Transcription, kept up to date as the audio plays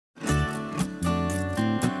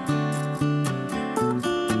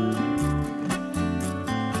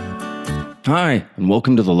Hi, and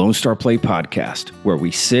welcome to the Lone Star Play podcast, where we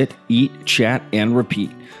sit, eat, chat, and repeat.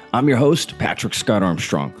 I'm your host, Patrick Scott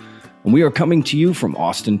Armstrong, and we are coming to you from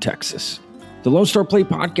Austin, Texas. The Lone Star Play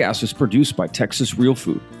podcast is produced by Texas Real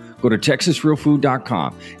Food. Go to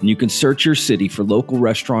texasrealfood.com, and you can search your city for local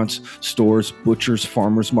restaurants, stores, butchers,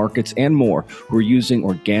 farmers markets, and more who are using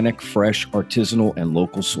organic, fresh, artisanal, and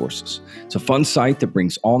local sources. It's a fun site that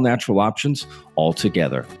brings all natural options all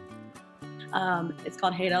together. It's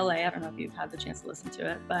called Hate LA. I don't know if you've had the chance to listen to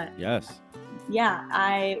it, but yes. Yeah,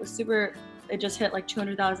 I was super, it just hit like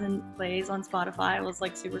 200,000 plays on Spotify. I was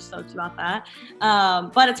like super stoked about that.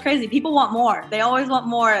 But it's crazy. People want more. They always want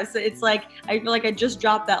more. So it's like, I feel like I just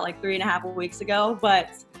dropped that like 3.5 weeks ago, but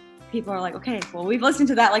people are like, okay, well, we've listened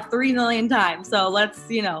to that like 3 million times. So let's,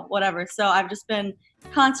 whatever. So I've just been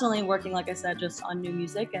constantly working, like I said, just on new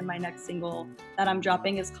music. And my next single that I'm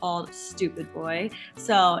dropping is called Stupid Boy.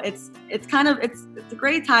 So it's a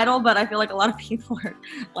great title, but I feel like a lot of people are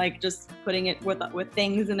like just putting it with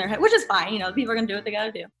things in their head, which is fine. People are going to do what they got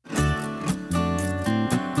to do.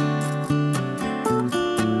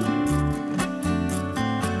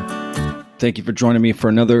 Thank you for joining me for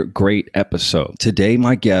another great episode. Today,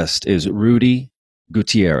 my guest is Rudi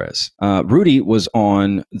Gutierrez. Rudi was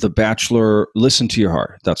on The Bachelor, Listen to Your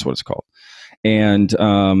Heart. That's what it's called. And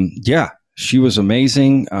she was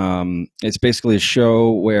amazing. It's basically a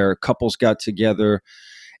show where couples got together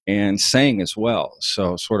and sang as well.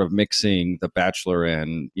 So sort of mixing The Bachelor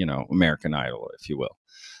and, American Idol, if you will.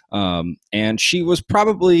 And she was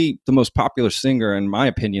probably the most popular singer, in my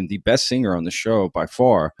opinion, the best singer on the show by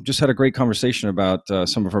far. Just had a great conversation about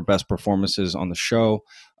some of her best performances on the show.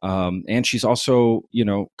 And she's also,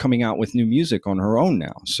 coming out with new music on her own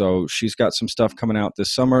now. So she's got some stuff coming out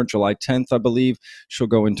this summer, July 10th, I believe. She'll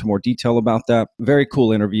go into more detail about that. Very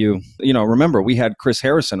cool interview. Remember, we had Chris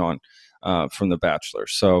Harrison on from The Bachelor.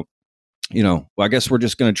 So, I guess we're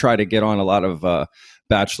just going to try to get on a lot of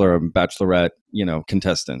Bachelor and Bachelorette,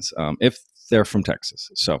 contestants, if they're from Texas.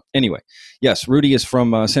 So anyway, yes, Rudi is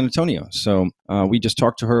from San Antonio. So we just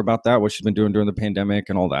talked to her about that, what she's been doing during the pandemic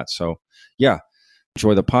and all that. So yeah,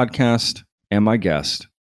 enjoy the podcast and my guest,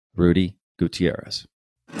 Rudi Gutierrez.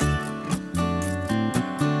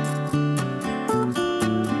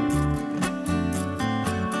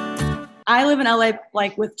 I live in LA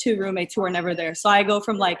like with 2 roommates who are never there. So I go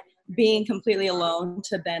from like being completely alone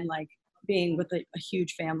to then like being with a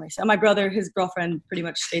huge family. So my brother, his girlfriend pretty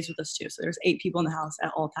much stays with us too. So there's 8 people in the house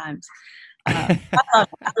at all times. I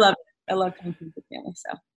love it. I love coming to the family.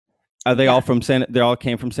 So are they all from they all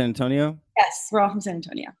came from San Antonio? Yes, we're all from San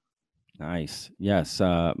Antonio. Nice. Yes.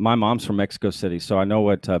 My mom's from Mexico City, so I know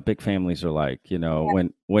what big families are like.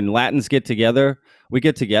 When Latins get together, we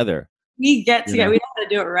get together. We get together. We know how to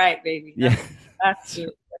do it right, baby. That's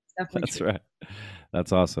definitely That's true. right.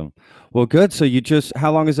 That's awesome. Well, good. So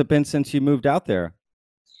how long has it been since you moved out there?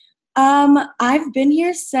 I've been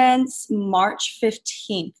here since March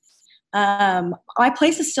 15th. My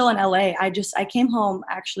place is still in LA. I came home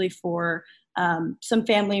actually for some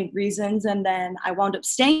family reasons, and then I wound up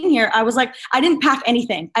staying here. I was like, I didn't pack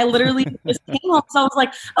anything. I literally just came home. So I was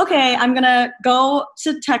like, okay, I'm gonna go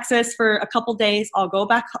to Texas for a couple days. I'll go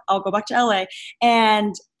back to LA.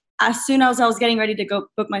 And as soon as I was getting ready to go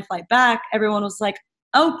book my flight back, everyone was like,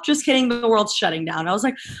 oh, just kidding, the world's shutting down. I was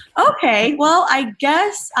like, okay, well, I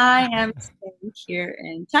guess I am staying here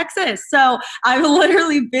in Texas. So I've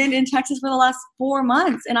literally been in Texas for the last 4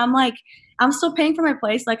 months. And I'm like, I'm still paying for my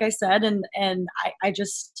place, like I said, and I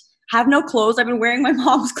just have no clothes. I've been wearing my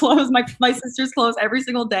mom's clothes, my sister's clothes every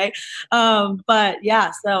single day. But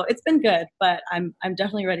yeah, so it's been good, but I'm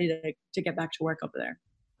definitely ready to get back to work over there.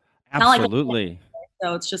 Absolutely.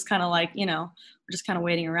 So it's just kind of like, we're just kind of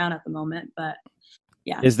waiting around at the moment, but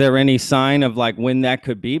yeah. Is there any sign of like when that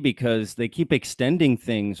could be? Because they keep extending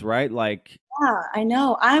things, right? Like, yeah, I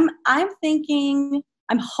know. I'm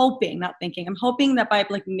hoping that by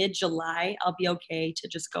like mid-July, I'll be okay to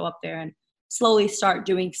just go up there and slowly start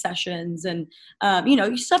doing sessions. And,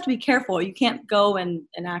 you just have to be careful. You can't go and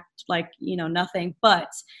act like, nothing, but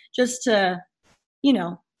just to,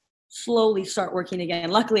 slowly start working again.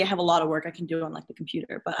 Luckily, I have a lot of work I can do on like the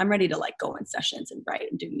computer, but I'm ready to like go in sessions and write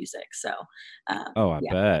and do music. So, I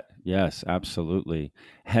bet. Yes, absolutely.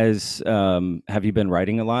 Have you been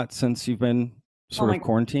writing a lot since you've been sort of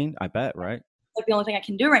quarantined? I bet, right? Like the only thing I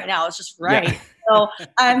can do right now is just write. Yeah. So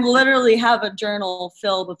I literally have a journal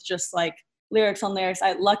filled with just like lyrics on lyrics.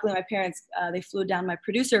 Luckily my parents, they flew down my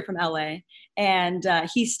producer from LA, and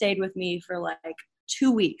he stayed with me for like 2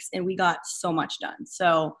 weeks, and we got so much done.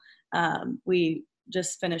 So we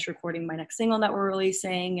just finished recording my next single that we're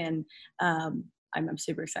releasing, and I'm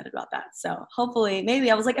super excited about that. So hopefully,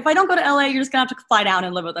 maybe I was like, if I don't go to LA, you're just gonna have to fly down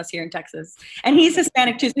and live with us here in Texas. And he's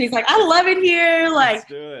Hispanic too, so he's like, I love it here, like Let's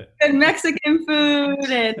do it. good Mexican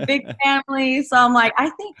food and big family. So I'm like, I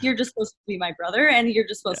think you're just supposed to be my brother, and you're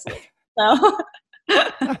just supposed to live. So.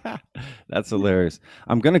 That's hilarious.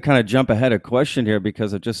 I'm going to kind of jump ahead a question here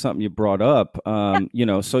because of just something you brought up.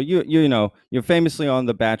 So you're famously on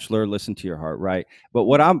The Bachelor, Listen to Your Heart, right? But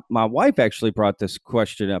my wife actually brought this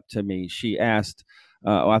question up to me. She asked,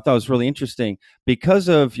 I thought it was really interesting because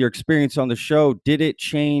of your experience on the show. Did it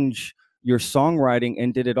change your songwriting,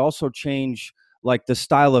 and did it also change like the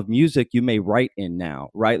style of music you may write in now,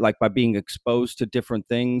 right? Like by being exposed to different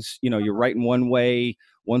things, you're writing one way,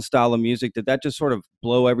 one style of music. Did that just sort of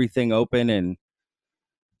blow everything open? And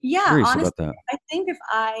Yeah, curious honestly, about that. I think if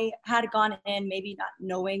I had gone in maybe not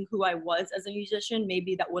knowing who I was as a musician,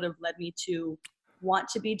 maybe that would have led me to want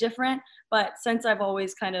to be different. But since I've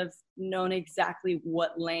always kind of known exactly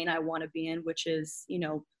what lane I want to be in, which is,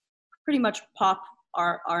 pretty much pop,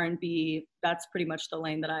 R&B, that's pretty much the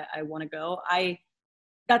lane that I want to go.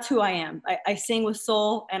 That's who I am. I sing with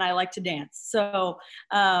soul and I like to dance. So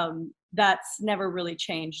that's never really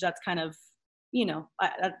changed. That's kind of,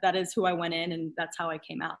 that is who I went in, and that's how I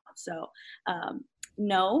came out. So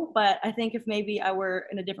no, but I think if maybe I were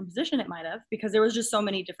in a different position, it might have, because there was just so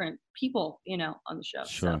many different people, on the show. So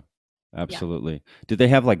Sure. yeah. Absolutely. Did they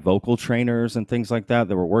have like vocal trainers and things like that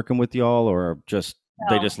were working with y'all, or just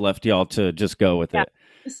they So just left y'all to just go with yeah, it?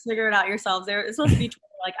 just figure it out yourselves. It's supposed to be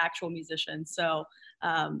like actual musicians. So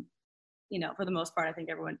um, for the most part, I think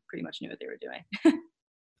everyone pretty much knew what they were doing.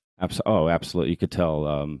 Absolutely. You could tell,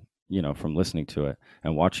 from listening to it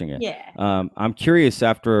and watching it. Yeah. I'm curious,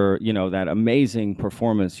 after, that amazing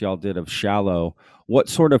performance y'all did of Shallow, what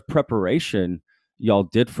sort of preparation y'all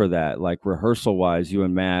did for that, like rehearsal wise, you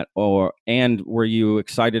and Matt, and were you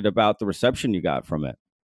excited about the reception you got from it?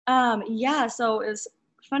 Yeah, so it's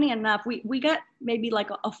funny enough, we get maybe like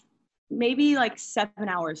maybe like 7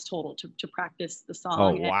 hours total to practice the Oh,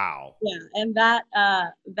 song. And wow. yeah, and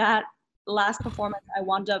that last performance I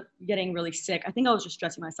wound up getting really sick. I think I was just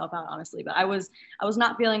stressing myself out, honestly, but I was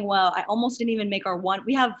not feeling well. I almost didn't even make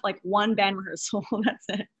we have like one band rehearsal, that's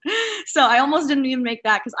it. So I almost didn't even make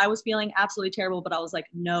that because I was feeling absolutely terrible, but I was like,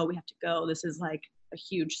 no, we have to go. This is like a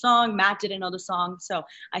huge song. Matt didn't know the song, so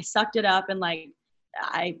I sucked it up and like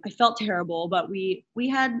I felt terrible, but we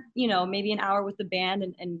had, maybe an hour with the band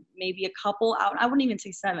and maybe a couple out. I wouldn't even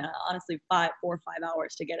say 7, honestly, 4 or 5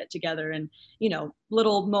 hours to get it together. And,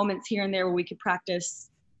 little moments here and there where we could practice,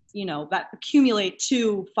 that accumulate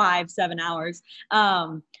 2, 5, 7 hours.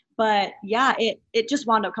 But yeah, it just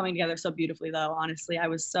wound up coming together so beautifully though. Honestly, I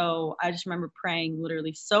just remember praying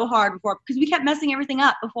literally so hard before, because we kept messing everything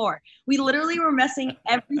up before. We literally were messing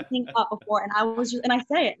everything up before. And and I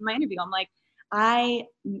say it in my interview, I'm like,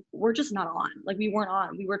 we're just not on. Like we weren't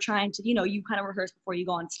on. We were trying to, you kind of rehearse before you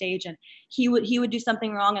go on stage, and he would do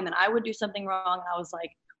something wrong, and then I would do something wrong. And I was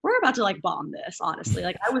like, we're about to like bomb this, honestly.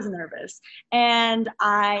 Like I was nervous. And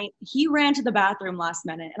he ran to the bathroom last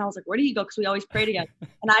minute, and I was like, where did he go? Because we always pray together.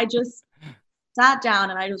 And I just sat down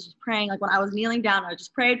and I was just praying. Like when I was kneeling down, I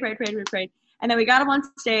just prayed. And then we got him on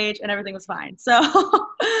stage and everything was fine. So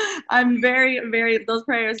I'm very, very, those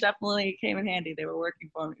prayers definitely came in handy. They were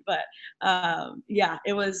working for me. But yeah,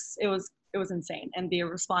 it was insane. And the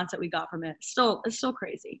response that we got from it is still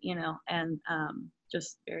crazy, and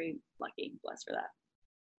just very lucky, blessed for that.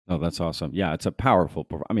 Oh, that's awesome. Yeah, it's a powerful,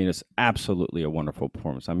 I mean, it's absolutely a wonderful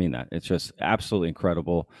performance. I mean that. It's just absolutely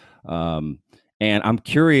incredible. And I'm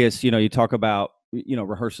curious, you talk about,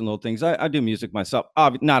 rehearsing little things. I do music myself.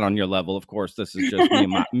 Not on your level, of course. This is just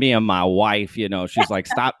me and my wife, she's like,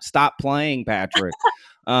 stop playing, Patrick.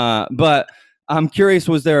 But I'm curious,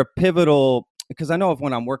 was there a pivotal, because I know if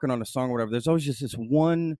when I'm working on a song or whatever, there's always just this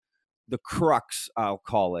one, the crux, I'll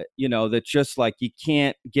call it, that just like you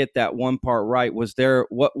can't get that one part right. Was there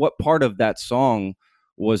what part of that song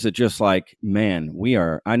was it just like, man,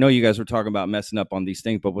 I know you guys were talking about messing up on these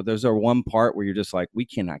things, but was there one part where you're just like, we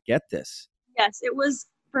cannot get this? Yes, it was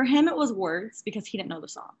for him. It was words because he didn't know the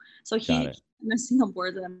song, so Got he it. messing up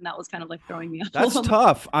words, and that was kind of like throwing me off a That's little bit.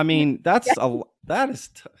 tough. I mean, Yeah. that is,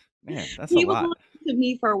 man, that's a He was lot. looking to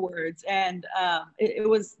me for words, and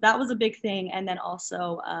that was a big thing. And then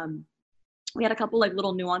also we had a couple like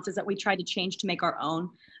little nuances that we tried to change to make our own.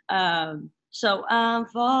 So I'm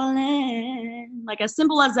falling, like as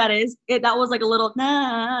simple as that is, that was like a little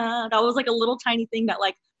that was like a little tiny thing that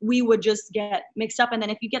like we would just get mixed up, and then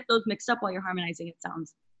if you get those mixed up while you're harmonizing, it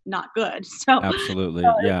sounds not good. So Absolutely.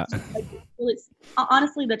 Yeah. it's just like really,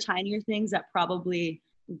 honestly, the tinier things that probably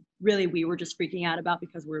really we were just freaking out about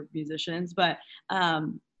because we're musicians. But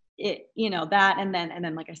it, that, and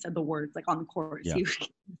then like I said, the words like on the chorus. Yeah. He would the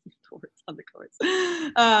words on the chorus.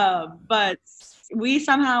 But we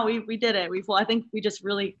did it. I think we just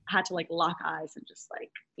really had to like lock eyes and just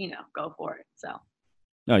like, go for it. So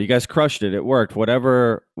No, you guys crushed it. It worked.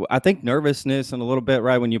 Whatever. I think nervousness and a little bit,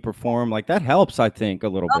 right, when you perform, like that helps, I think, a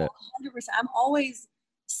little oh, bit. 100%. I'm always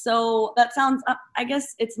so that sounds. I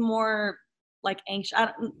guess it's more like anxious.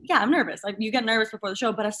 Yeah, I'm nervous. Like you get nervous before the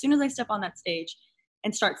show, but as soon as I step on that stage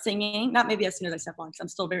and start singing, not maybe as soon as I step on, because I'm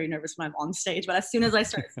still very nervous when I'm on stage. But as soon as I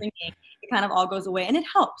start singing, it kind of all goes away, and it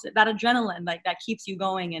helps. That adrenaline, like that, keeps you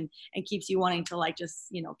going and keeps you wanting to like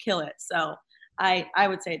just kill it. So I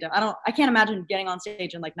would say I can't imagine getting on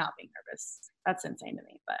stage and like not being nervous. That's insane to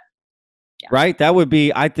me, but. Yeah. Right? That would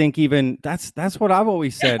be, I think, even that's what I've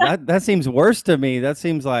always said. That seems worse to me. That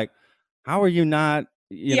seems like, how are you not,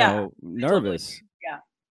 Yeah, totally. nervous? Yeah.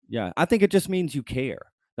 Yeah. I think it just means you care.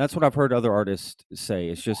 That's what I've heard other artists say.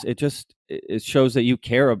 It shows that you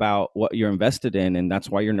care about what you're invested in, and that's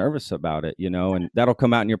why you're nervous about it, and that'll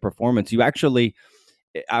come out in your performance. You actually,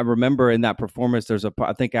 I remember in that performance,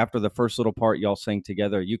 I think after the first little part y'all sang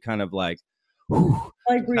together, you kind of like, whew,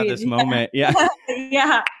 I breathe. had this moment. Yeah.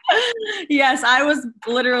 Yeah. Yes, I was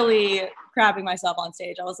literally crapping myself on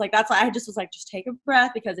stage. I was like, that's why I just was like, just take a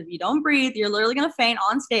breath, because if you don't breathe, you're literally gonna faint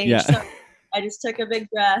on stage. Yeah. So I just took a big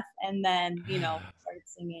breath and then, started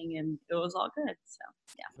singing, and it was all good. So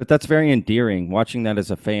yeah. But that's very endearing. Watching that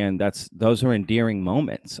as a fan, those are endearing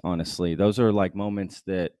moments, honestly. Those are like moments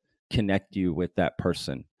that connect you with that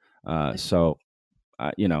person. So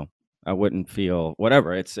I wouldn't feel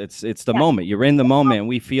whatever. It's the moment. You're in the moment, and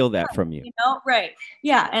we feel that from you. Right.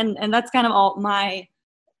 Yeah, and that's kind of all my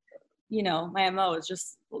my MO is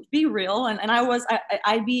just be real. And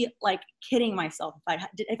I'd be like kidding myself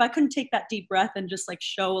if I couldn't take that deep breath and just like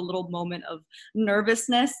show a little moment of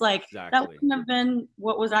nervousness. Like that wouldn't have been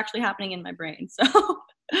what was actually happening in my brain. So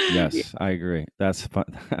yes, yeah. I agree. That's fun.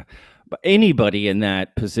 But anybody in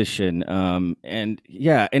that position, and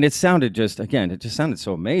it sounded it just sounded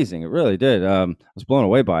so amazing. It really did. I was blown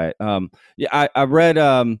away by it. I read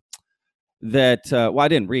that. Well, I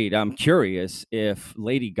didn't read. I'm curious if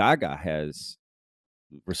Lady Gaga has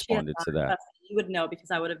responded to that. You would know,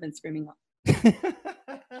 because I would have been screaming. So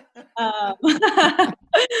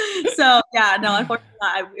yeah, no, unfortunately,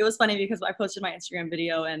 it was funny because I posted my Instagram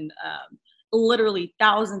video, and literally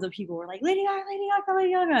thousands of people were like, Lady Gaga, Lady Gaga,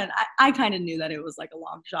 Lady Gaga. And I kind of knew that it was like a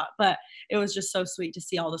long shot, but it was just so sweet to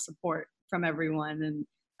see all the support from everyone.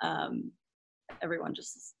 And everyone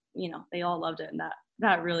just, they all loved it. And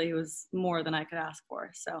that really was more than I could ask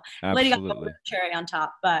for. So absolutely. Lady Gaga was cherry on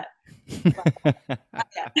top, but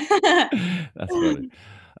that's funny.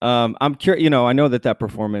 I'm curious, I know that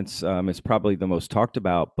performance is probably the most talked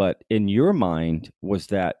about, but in your mind, was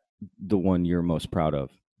that the one you're most proud of?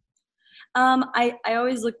 I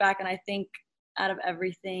always look back and I think out of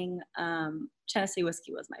everything, Tennessee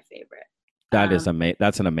Whiskey was my favorite. That is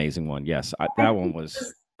that's an amazing one. Yes, that one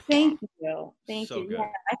was. Thank you. Thank you. Good. Yeah,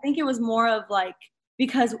 I think it was more of like,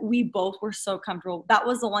 because we both were so comfortable. That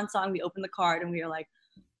was the one song we opened the card and we were like,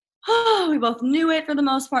 oh, we both knew it for the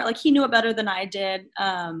most part. Like he knew it better than I did.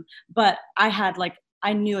 But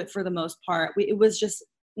I knew it for the most part. It was just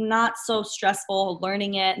not so stressful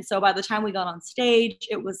learning it. And so by the time we got on stage,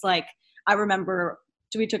 it was like, I remember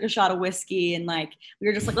we took a shot of whiskey and like we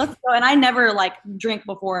were just like, let's go. And I never like drink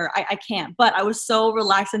before. I can't, but I was so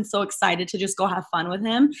relaxed and so excited to just go have fun with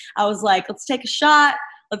him. I was like, let's take a shot,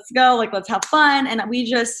 let's go, like let's have fun. And we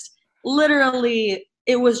just literally,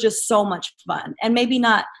 it was just so much fun. And maybe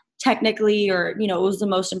not technically or it was the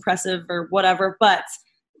most impressive or whatever, but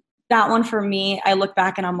that one for me, I look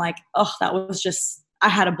back and I'm like, oh, that was just, I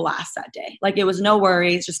had a blast that day. Like it was no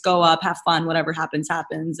worries, just go up, have fun, whatever happens,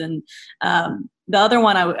 happens. And the other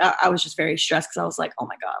one, I was just very stressed because I was like, oh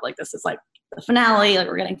my God, like this is like the finale, like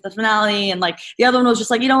we're getting to the finale. And like the other one was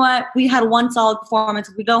just like, you know what, we had one solid performance.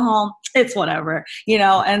 If we go home, it's whatever,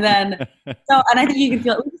 and then, and I think you can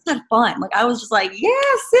feel it. We just had fun. Like I was just like, yeah,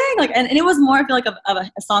 sing. Like, and it was more, I feel like of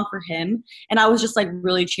a song for him. And I was just like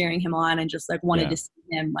really cheering him on and just like wanted to see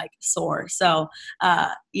him like soar. So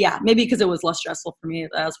maybe because it was less stressful for me,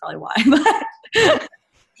 that was probably why.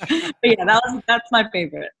 But yeah, that's my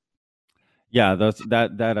favorite. Yeah,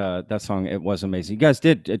 that song, it was amazing. You guys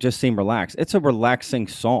it just seemed relaxed. It's a relaxing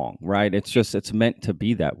song, right? It's meant to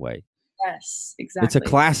be that way. Yes, exactly. It's a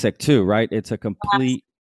classic too, right? It's a complete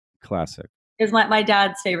classic. It's my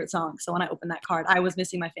dad's favorite song. So when I opened that card, I was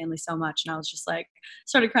missing my family so much, and I was just like,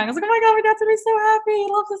 started crying. I was like, oh my God, my dad's gonna be so happy.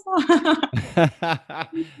 He loves this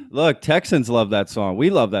song. Look, Texans love that song. We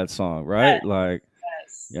love that song, right? Yes. Like,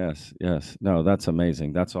 yes. No, that's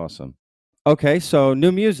amazing. That's awesome. Okay, so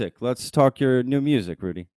new music. Let's talk your new music,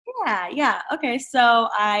 Rudy. Yeah, yeah. Okay, so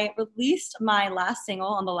I released my last single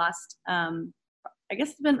on the last, I guess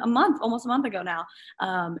it's been a month, almost a month ago now.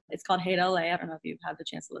 It's called Hate LA. I don't know if you've had the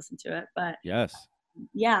chance to listen to it, but Yes.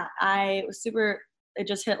 yeah, I was super. It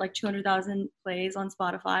just hit like 200,000 plays on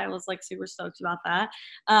Spotify. I was like super stoked about that.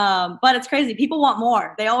 But it's crazy. People want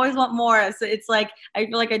more. They always want more. So it's like I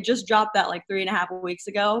feel like I just dropped that like 3.5 weeks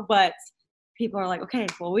ago, but people are like, okay,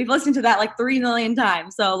 well, we've listened to that like 3 million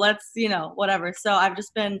times. So let's, whatever. So I've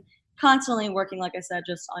just been constantly working, like I said,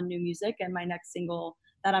 just on new music. And my next single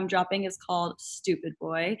that I'm dropping is called Stupid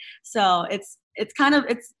Boy. So it's kind of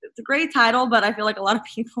it's a great title, but I feel like a lot of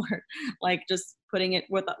people are like just putting it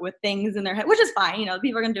with things in their head, which is fine.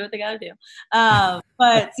 People are gonna do what they gotta do.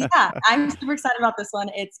 But yeah, I'm super excited about this one.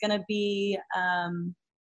 It's gonna be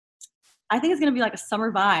I think it's gonna be like a summer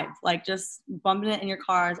vibe, like just bumping it in your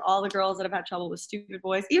cars. All the girls that have had trouble with stupid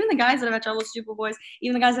boys, even the guys that have had trouble with stupid boys,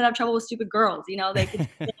 even the guys that have trouble with stupid girls. They could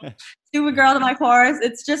stupid girl to my chorus.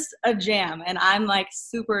 It's just a jam, and I'm like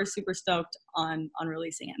super super stoked on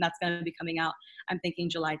releasing it. And that's gonna be coming out. I'm thinking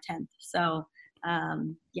July 10th. So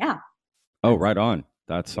yeah, Oh, that's right on.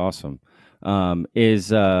 That's awesome. What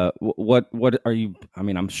are you? I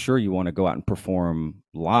mean, I'm sure you want to go out and perform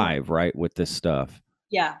oh live, right, with this stuff.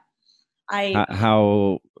 yeah. I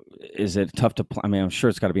How is it tough to? I mean, I'm sure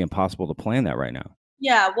it's got to be impossible to plan that right now.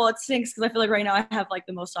 Yeah, well, it stinks because I feel like right now I have like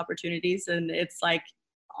the most opportunities and it's like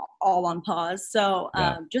all on pause. So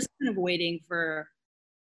Yeah. just kind of waiting for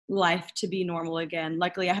life to be normal again.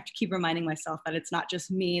 Luckily, I have to keep reminding myself that it's not just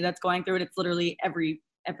me that's going through it. It's literally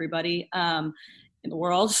everybody in the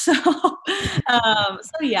world. So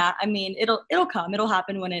yeah, I mean, it'll come. It'll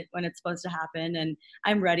happen when it's supposed to happen, and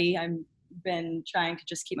I'm ready. I'm been trying to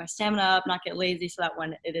just keep my stamina up, not get lazy, so that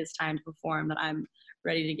when it is time to perform, that I'm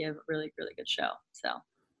ready to give a really really good show. So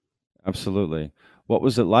Absolutely. What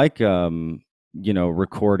was it like,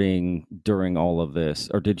 recording during all of this,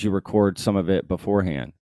 or did you record some of it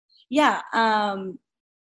beforehand? yeah,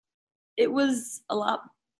 it was a lot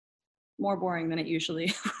more boring than it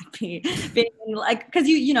usually would be. Being like, because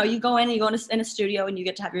you go in and you go in a studio and you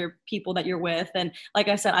get to have your people that you're with, and like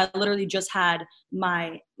I said, I literally just had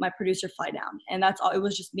my producer fly down, and that's all. It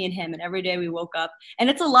was just me and him, and every day we woke up,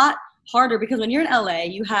 and it's a lot harder because when you're in LA,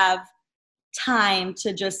 you have time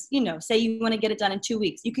to just say you want to get it done in 2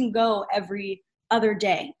 weeks. You can go every other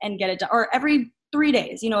day and get it done, or every 3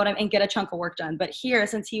 days, you know what I mean, and get a chunk of work done. But here,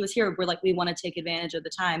 since he was here, we're like, we want to take advantage of the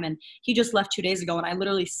time. And he just left 2 days ago, and I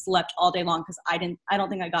literally slept all day long because I don't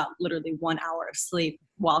think I got literally 1 hour of sleep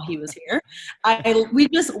while he was here. We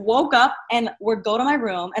just woke up and would go to my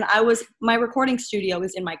room, and my recording studio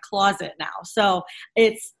is in my closet now. So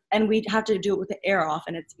and we have to do it with the air off,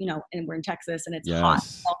 and it's and we're in Texas and it's hot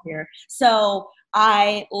Yes. out here. So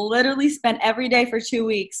I literally spent every day for 2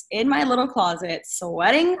 weeks in my little closet,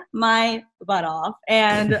 sweating my butt off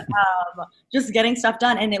and just getting stuff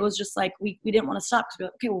done. And it was just like, we didn't want to stop because we were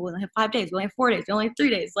like, okay, well, we only have 5 days. We only have 4 days. We only have 3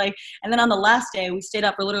 days. And then on the last day, we stayed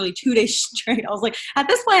up for literally 2 days straight. I was like, at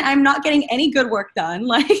this point, I'm not getting any good work done.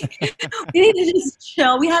 Like, we need to just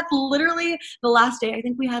chill. We had literally the last day, I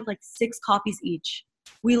think we had like 6 coffees each.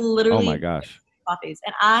 We Oh my literally gosh. coffees,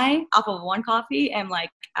 and I off of 1 coffee am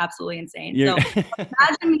like absolutely insane. You So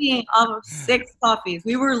imagine me off of 6 coffees.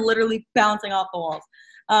 We were literally bouncing off the walls.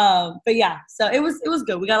 But yeah, so it was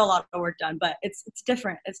good. We got a lot of work done, but it's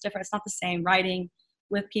different. It's different. It's not the same writing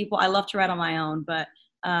with people. I love to write on my own, but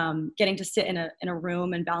getting to sit in a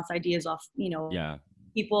room and bounce ideas off Yeah,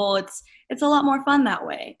 people, it's a lot more fun that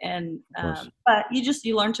way. And of course. but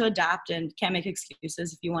you learn to adapt and can't make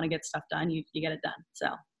excuses. If you want to get stuff done, you get it done. So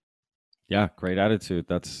Yeah, great attitude.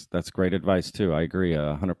 That's great advice too. I agree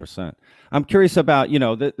 100%. I'm curious about,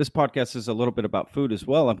 this podcast is a little bit about food as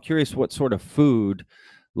well. I'm curious what sort of food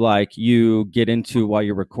like you get into while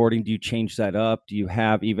you're recording. Do you change that up? Do you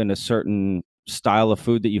have even a certain style of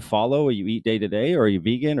food that you follow or you eat day to day, or are you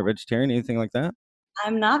vegan or vegetarian, anything like that?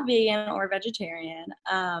 I'm not vegan or vegetarian.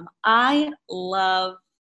 I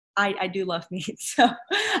do love meat. So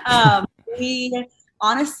we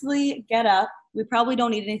honestly get up. We probably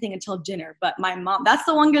don't eat anything until dinner. But my mom, that's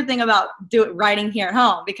the one good thing about writing here at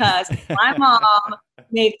home, because my mom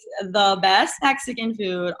makes the best Mexican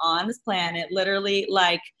food on this planet. Literally,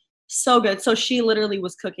 like so good. So she literally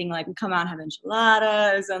was cooking, like, we come out and have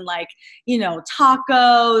enchiladas and, like,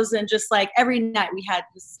 tacos, and just like every night we had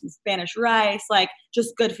this Spanish rice, like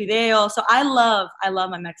just good fideo. So I love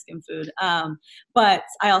my Mexican food. But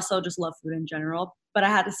I also just love food in general. But I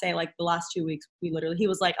had to say, like, the last 2 weeks, he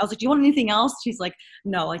was like, I was like, do you want anything else? She's like,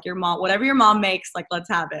 no, like, your mom, whatever your mom makes, like, let's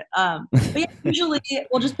have it. But yeah, usually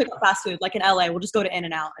we'll just pick up fast food. Like in LA, we'll just go to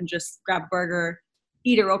In-N-Out and just grab a burger,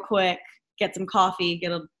 eat it real quick, get some coffee,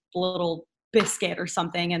 get a little biscuit or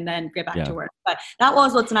something, and then get back to work. But that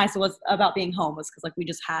was what's nice was about being home, was because, like, we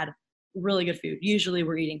just had really good food. Usually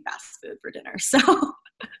we're eating fast food for dinner. So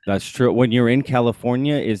That's true. When you're in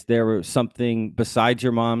California, is there something besides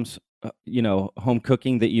your mom's, home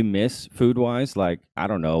cooking that you miss food wise? Like, I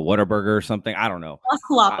don't know, Whataburger or something. I don't know. Las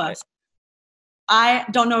I, Palapas. I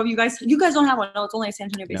don't know if you guys don't have one. No, it's only a San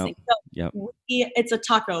Antonio based no. thing. So Yep. it's a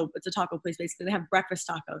taco place basically. They have breakfast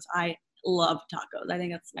tacos. I love tacos. I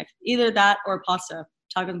think that's either that or pasta.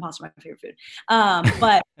 Tacos and pasta are my favorite food.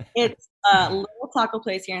 But it's a little taco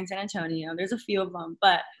place here in San Antonio. There's a few of them,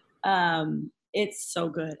 but it's so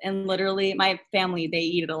good. And literally my family, they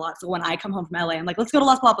eat it a lot. So when I come home from LA, I'm like, let's go to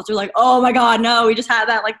Las Palapas. They're like, oh my God, no, we just had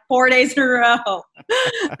that like 4 days in a row.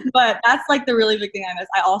 But that's like the really big thing I miss.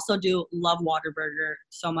 I also do love Whataburger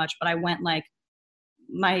so much, but I went like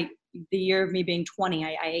the year of me being 20,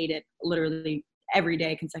 I ate it literally every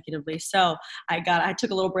day consecutively. So I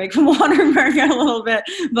took a little break from Whataburger a little bit,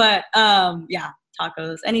 but yeah,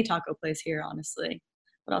 tacos, any taco place here, honestly.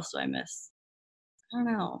 What else do I miss? I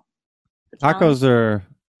don't know. Tacos are,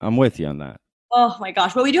 I'm with you on that. Oh my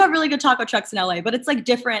gosh. But we do have really good taco trucks in LA, but it's like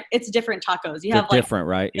different. It's different tacos. You They're have like different,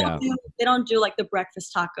 right? Yeah. They don't do like the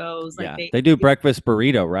breakfast tacos. Like Yeah. They do breakfast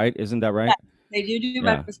burrito, right? Isn't that right? Yeah, they do Yeah.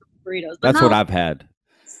 breakfast burritos. But That's not what like, I've had.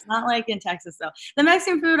 it's not like in Texas though. The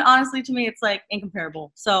Mexican food, honestly, to me, it's like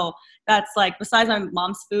incomparable. So that's like, besides my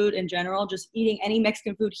mom's food in general, just eating any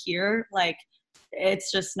Mexican food here, like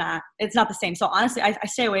it's not the same. So honestly, I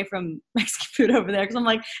stay away from Mexican food over there because I'm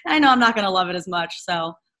like, I know I'm not gonna love it as much.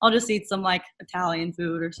 So I'll just eat some like Italian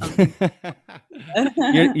food or something.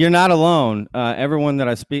 You're not alone. Everyone that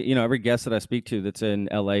I speak, every guest that I speak to that's in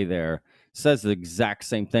LA there says the exact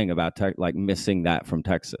same thing about like missing that from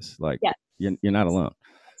Texas. Like, Yeah. you're not alone.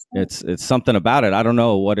 It's something about it. I don't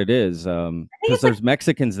know what it is. Because there's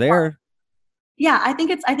Mexicans there. Yeah, I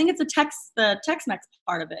think it's the Tex-Mex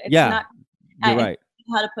part of it. It's Yeah, not. you're right.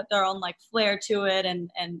 How to put their own like flair to it, and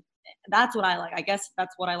that's what I like. I guess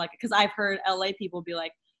that's what I like, because I've heard LA people be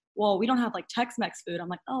like, well, we don't have like Tex-Mex food. I'm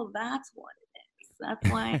like, oh, that's what it is.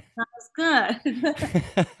 That's why it's not as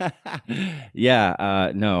good.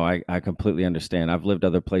 Yeah, no, I completely understand. I've lived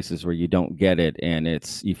other places where you don't get it, and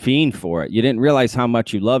you fiend for it. You didn't realize how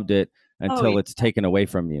much you loved it until it's taken away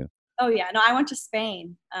from you. Oh yeah, no, I went to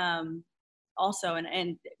Spain also,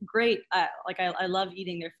 and great. I love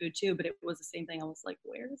eating their food too, but it was the same thing. I was like,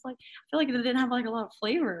 where's like, I feel like they didn't have like a lot of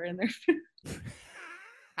flavor in their food.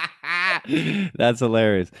 That's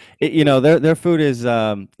hilarious. Their food is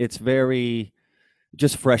it's very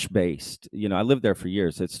just fresh based. I lived there for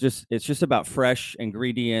years. It's just about fresh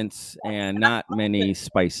ingredients and not many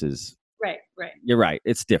spices. Right. You're right.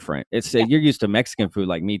 It's different. You're used to Mexican food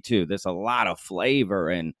like me too. There's a lot of flavor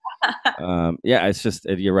and yeah, it's just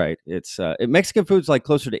you're right. It's Mexican food's like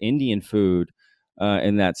closer to Indian food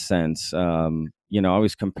in that sense. I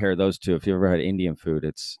always compare those two. If you ever had Indian food,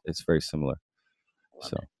 it's very similar.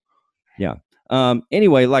 So yeah.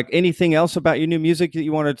 Anyway, like anything else about your new music that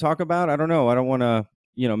you want to talk about? I don't know. I don't want to,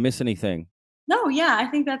 miss anything. No, yeah, I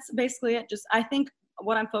think that's basically it. Just I think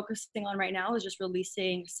what I'm focusing on right now is just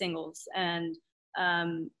releasing singles, and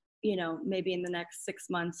maybe in the next 6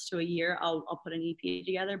 months to a year, I'll put an EP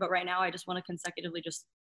together. But right now, I just want to consecutively just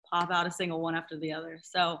pop out a single one after the other.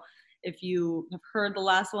 So if you have heard the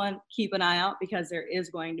last one, keep an eye out, because there is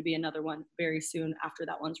going to be another one very soon after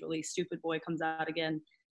that one's released. Stupid Boy comes out again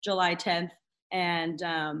July 10th, and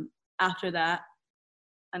after that,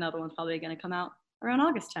 another one's probably going to come out around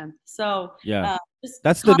August 10th. So yeah,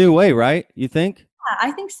 that's the new way, right? You think? Yeah,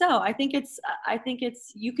 I think so. I think it's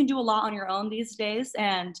you can do a lot on your own these days,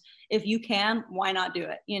 and if you can, why not do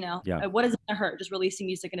it? Yeah. What is it gonna hurt? Just releasing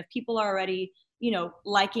music, and if people are already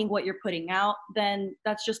liking what you're putting out, then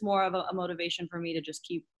that's just more of a motivation for me to just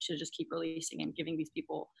keep releasing and giving these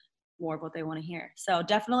people more of what they want to hear. So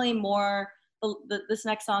definitely more. This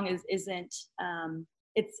next song isn't.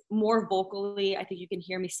 It's more vocally. I think you can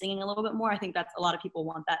hear me singing a little bit more. I think that's a lot of people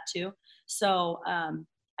want that too. So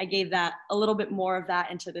I gave that a little bit more of that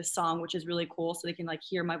into this song, which is really cool. So they can like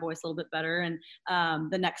hear my voice a little bit better. And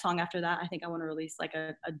the next song after that, I think I want to release like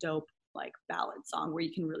a dope like ballad song where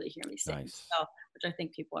you can really hear me sing. Nice. So, which I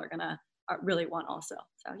think people are gonna really want also.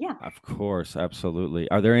 So yeah. Of course, absolutely.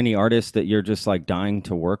 Are there any artists that you're just like dying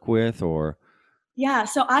to work with, or? Yeah,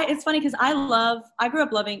 so it's funny because I grew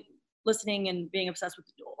up loving listening and being obsessed with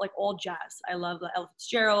like old jazz. I love the Ella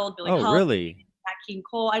Fitzgerald, Billie Oh, Holiday, really? Nat King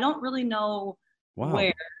Cole. I don't really know Wow.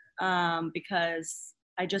 where, because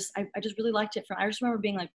I just really liked it. From I just remember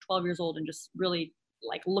being like 12 years old and just really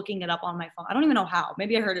like looking it up on my phone. I don't even know how.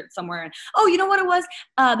 Maybe I heard it somewhere. And oh, you know what it was?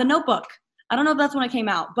 The Notebook. I don't know if that's when it came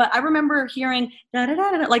out, but I remember hearing da da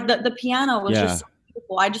da da, like the piano was just Yeah. so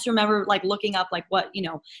beautiful. I just remember like looking up like what,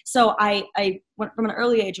 so I went from an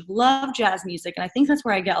early age, loved jazz music, and I think that's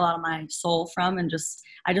where I get a lot of my soul from. And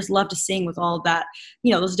I just love to sing with all of that,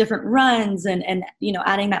 those different runs and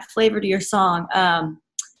adding that flavor to your song.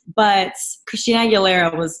 But Christina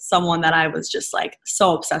Aguilera was someone that I was just like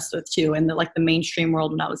so obsessed with too, in the mainstream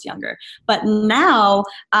world when I was younger. But now,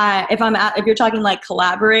 if you're talking like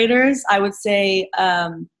collaborators, I would say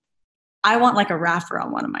I want like a rapper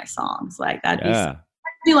on one of my songs. Like that'd be. Yeah.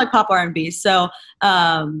 I do like pop R&B, so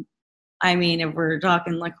I mean, if we're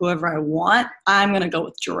talking like whoever I want, I'm gonna go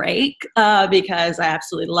with Drake because I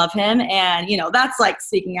absolutely love him, and that's like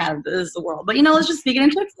speaking out of the world. But let's just speak it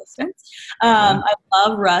into existence. Yeah. I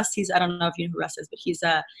love Russ. I don't know if you know who Russ is, but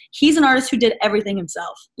he's an artist who did everything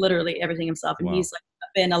himself, literally everything himself, and Wow. he's like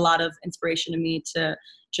been a lot of inspiration to me to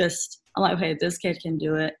just. I'm like, okay, this kid can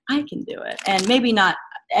do it. I can do it, and maybe not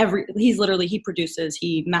he produces,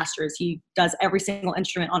 he masters, he does every single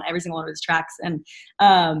instrument on every single one of his tracks,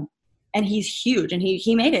 and he's huge, and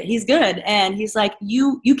he made it. He's good, and he's like,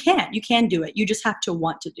 you can do it. You just have to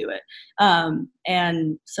want to do it.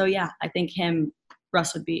 And so yeah, I think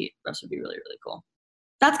Russ would be really, really cool.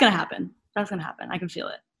 That's gonna happen. I can feel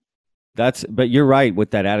it. But you're right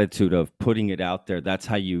with that attitude of putting it out there. That's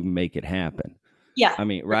how you make it happen. Yeah. I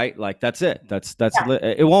mean, right? Like that's it.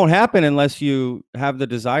 It won't happen unless you have the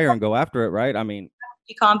desire and go after it, right? I mean,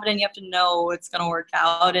 be confident. You have to know it's going to work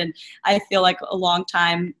out. And I feel like for a long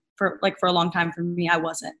time for me, I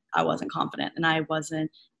wasn't confident, and I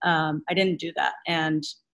didn't do that. And,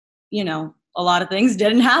 a lot of things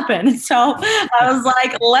didn't happen. So I was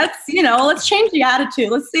like, let's change the attitude.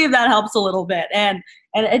 Let's see if that helps a little bit. And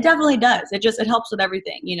it definitely does. It helps with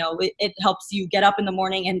everything. It helps you get up in the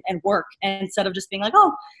morning and work, and instead of just being like,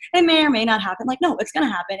 oh, it may or may not happen. Like, no, it's going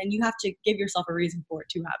to happen. And you have to give yourself a reason for it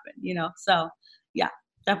to happen, so yeah,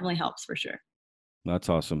 definitely helps for sure. that's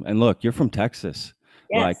awesome. And look, you're from Texas.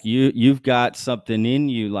 Like Yes. you've got something in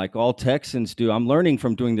you, like all Texans do. I'm learning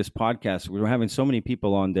from doing this podcast. We're having so many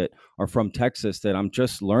people on that are from Texas that I'm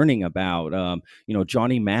just learning about.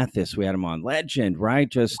 Johnny Mathis, we had him on, legend,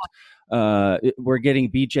 right? We're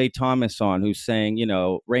getting BJ Thomas on, who's saying,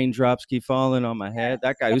 raindrops keep falling on my head.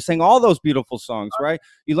 That guy who's saying all those beautiful songs, right?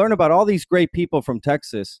 You learn about all these great people from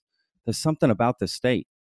Texas. There's something about the state.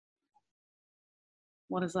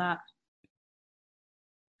 What is that?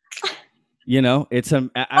 I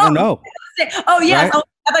don't know. Oh, yes. Right? Oh,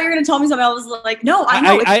 I thought you were going to tell me something. I was like, no, I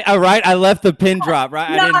know. I left the pin drop, right?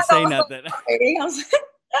 I didn't say nothing.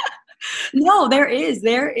 No, there is.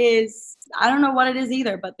 I don't know what it is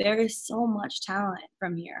either, but there is so much talent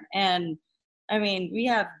from here. And I mean, we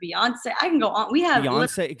have Beyonce. I can go on. We have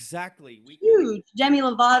Beyonce, exactly. Huge. Demi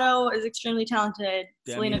Lovato is extremely talented.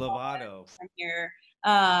 Demi Lovato from here.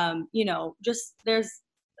 Just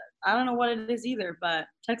I don't know what it is either, but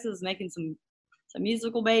Texas is making some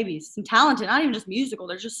musical babies, some talented, not even just musical.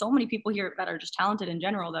 There's just so many people here that are just talented in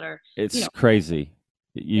general that are. It's crazy.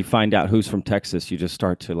 You find out who's from Texas, you just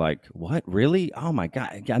start to like, what, really? Oh my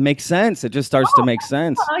God, that makes sense. It just starts to make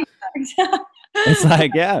sense. Yeah. It's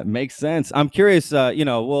like, yeah, it makes sense. I'm curious, I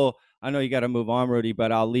know you got to move on, Rudi,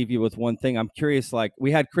 but I'll leave you with one thing. I'm curious, like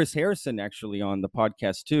we had Chris Harrison actually on the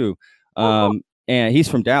podcast too. And he's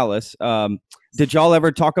from Dallas. Did y'all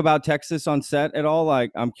ever talk about Texas on set at all?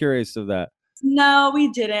 Like, I'm curious of that. No, we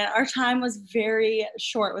didn't. Our time was very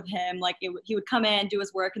short with him. Like he would come in, do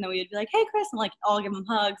his work, and then we would be like, "Hey, Chris," and like I'll give him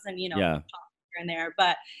hugs and Yeah. talk here and there.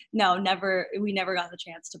 But no, never. We never got the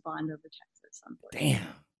chance to bond over Texas. Unfortunately.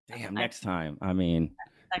 Damn. Next time. I mean,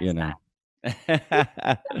 Next time.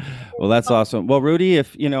 Well, that's awesome. Well, Rudi,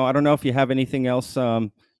 if I don't know if you have anything else,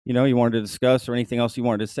 you wanted to discuss or anything else you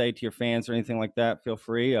wanted to say to your fans or anything like that, feel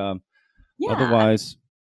free. Otherwise,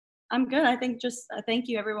 I'm good. I think just thank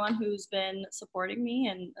you everyone who's been supporting me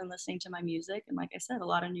and listening to my music. And like I said, a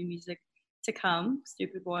lot of new music to come.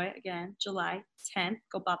 Stupid Boy again, July 10th.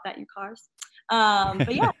 Go bop that in your cars.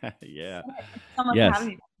 But yeah. Yeah. So much for having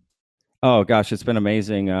me. Oh gosh, it's been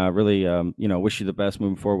amazing. Really, wish you the best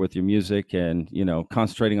moving forward with your music, and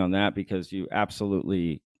concentrating on that because you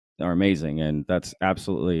absolutely are amazing, and that's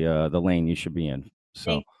absolutely the lane you should be in.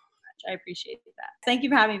 So, I appreciate that. Thank you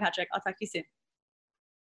for having me, Patrick. I'll talk to you soon.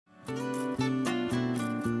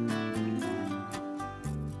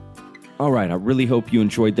 All right. I really hope you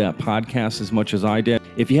enjoyed that podcast as much as I did.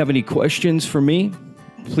 If you have any questions for me,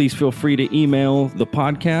 please feel free to email the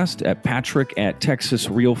podcast at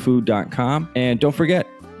patrick@texasrealfood.com. And don't forget,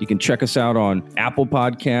 you can check us out on Apple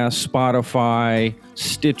Podcasts, Spotify,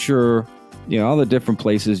 Stitcher, all the different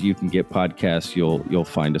places you can get podcasts. You'll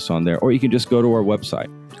find us on there. Or you can just go to our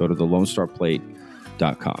website, go to thelonestarplate.com.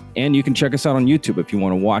 And you can check us out on YouTube if you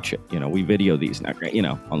want to watch it. We video these now,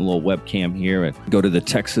 on a little webcam here, and go to the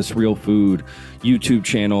Texas Real Food YouTube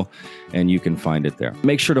channel and you can find it there.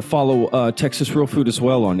 Make sure to follow Texas Real Food as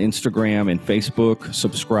well on Instagram and Facebook.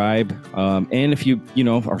 Subscribe. And if you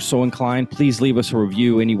are so inclined, please leave us a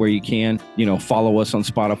review anywhere you can. Follow us on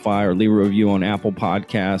Spotify or leave a review on Apple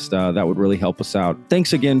Podcast. That would really help us out.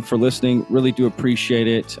 Thanks again for listening. Really do appreciate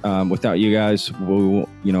it. Without you guys,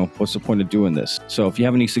 what's the point of doing this? So if you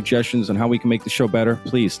have any suggestions on how we can make the show better,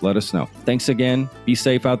 please let us know. Thanks again. Be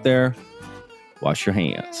safe out there. Wash your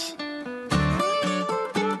hands.